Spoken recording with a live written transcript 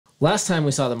Last time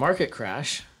we saw the market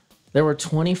crash, there were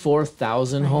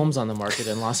 24,000 homes on the market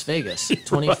in Las Vegas.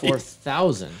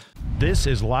 24,000. This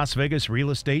is Las Vegas Real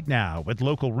Estate Now with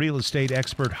local real estate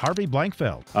expert Harvey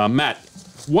Blankfeld. Matt,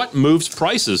 what moves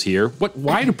prices here?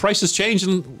 Why do prices change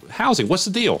in housing? What's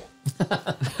the deal?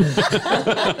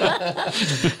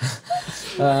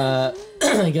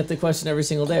 I get the question every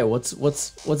single day. What's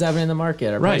happening in the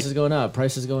market? Are prices going up?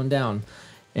 Prices going down?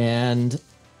 And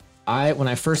when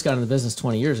I first got into the business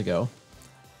 20 years ago,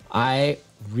 I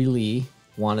really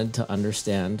wanted to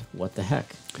understand what the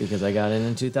heck, because I got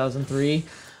in 2003.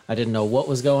 I didn't know what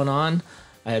was going on.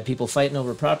 I had people fighting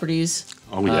over properties.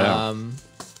 Oh yeah.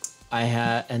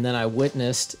 And then I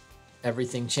witnessed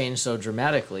everything change so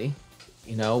dramatically,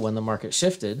 when the market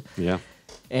shifted. Yeah.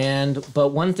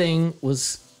 But one thing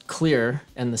was clear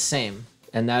and the same,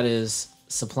 and that is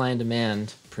supply and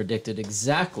demand predicted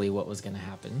exactly what was going to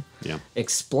happen. Yeah.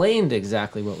 Explained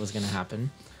exactly what was going to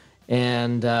happen.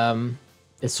 And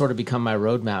it's sort of become my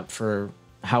roadmap for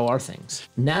how are things.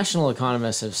 National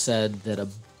economists have said that a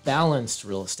balanced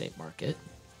real estate market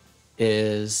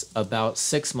is about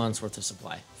 6 months worth of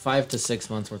supply, 5 to 6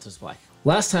 months worth of supply.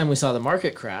 Last time we saw the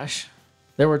market crash,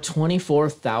 there were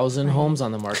 24,000 homes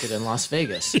on the market in Las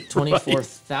Vegas.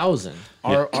 24,000.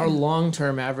 Our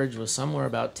long-term average was somewhere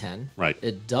about 10. Right.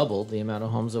 It doubled the amount of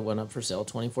homes that went up for sale,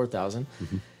 24,000.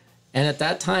 Mm-hmm. And at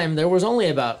that time, there was only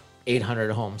about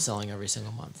 800 homes selling every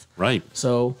single month. Right.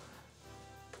 So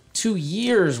 2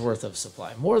 years worth of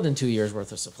supply, more than 2 years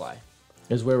worth of supply,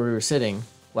 is where we were sitting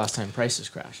last time prices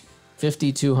crashed.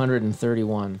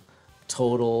 5,231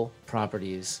 total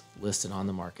properties listed on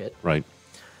the market. Right.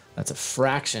 That's a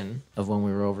fraction of when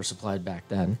we were oversupplied back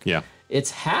then. Yeah.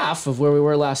 It's half of where we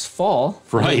were last fall.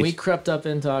 Right. When we crept up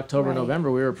into October,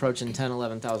 November, we were approaching 10,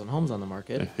 11,000 homes on the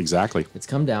market. Exactly. It's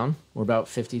come down. We're about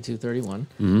 5,231.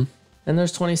 Mm-hmm. And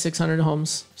there's 2,600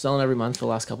 homes selling every month for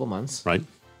the last couple months. Right.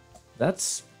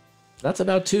 That's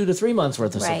about 2 to 3 months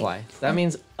worth of supply. That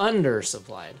means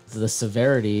undersupplied. The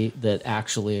severity that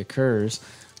actually occurs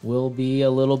will be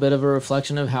a little bit of a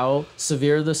reflection of how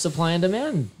severe the supply and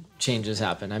demand changes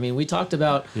happen. I mean, we talked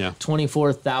about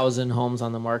 24,000 homes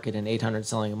on the market and 800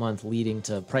 selling a month, leading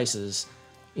to prices,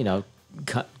 they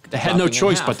had no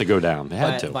choice but to go down. They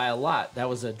had to. By a lot. That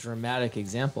was a dramatic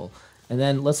example. And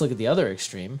then let's look at the other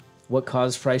extreme. What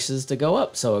caused prices to go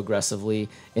up so aggressively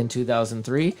in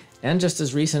 2003 and just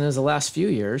as recent as the last few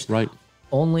years? Right.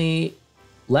 Only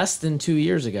less than 2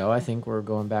 years ago, I think we're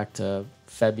going back to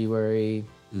February,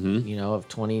 of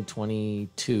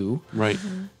 2022. Right.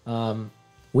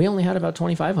 We only had about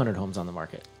 2,500 homes on the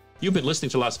market. You've been listening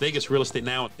to Las Vegas Real Estate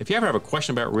Now. If you ever have a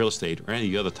question about real estate or any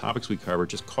of the other topics we cover,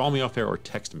 just call me off air or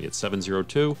text me at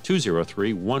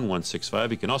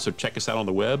 702-203-1165. You can also check us out on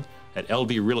the web at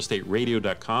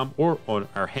lvrealestateradio.com or on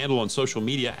our handle on social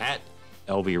media at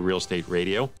LV Real Estate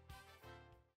Radio.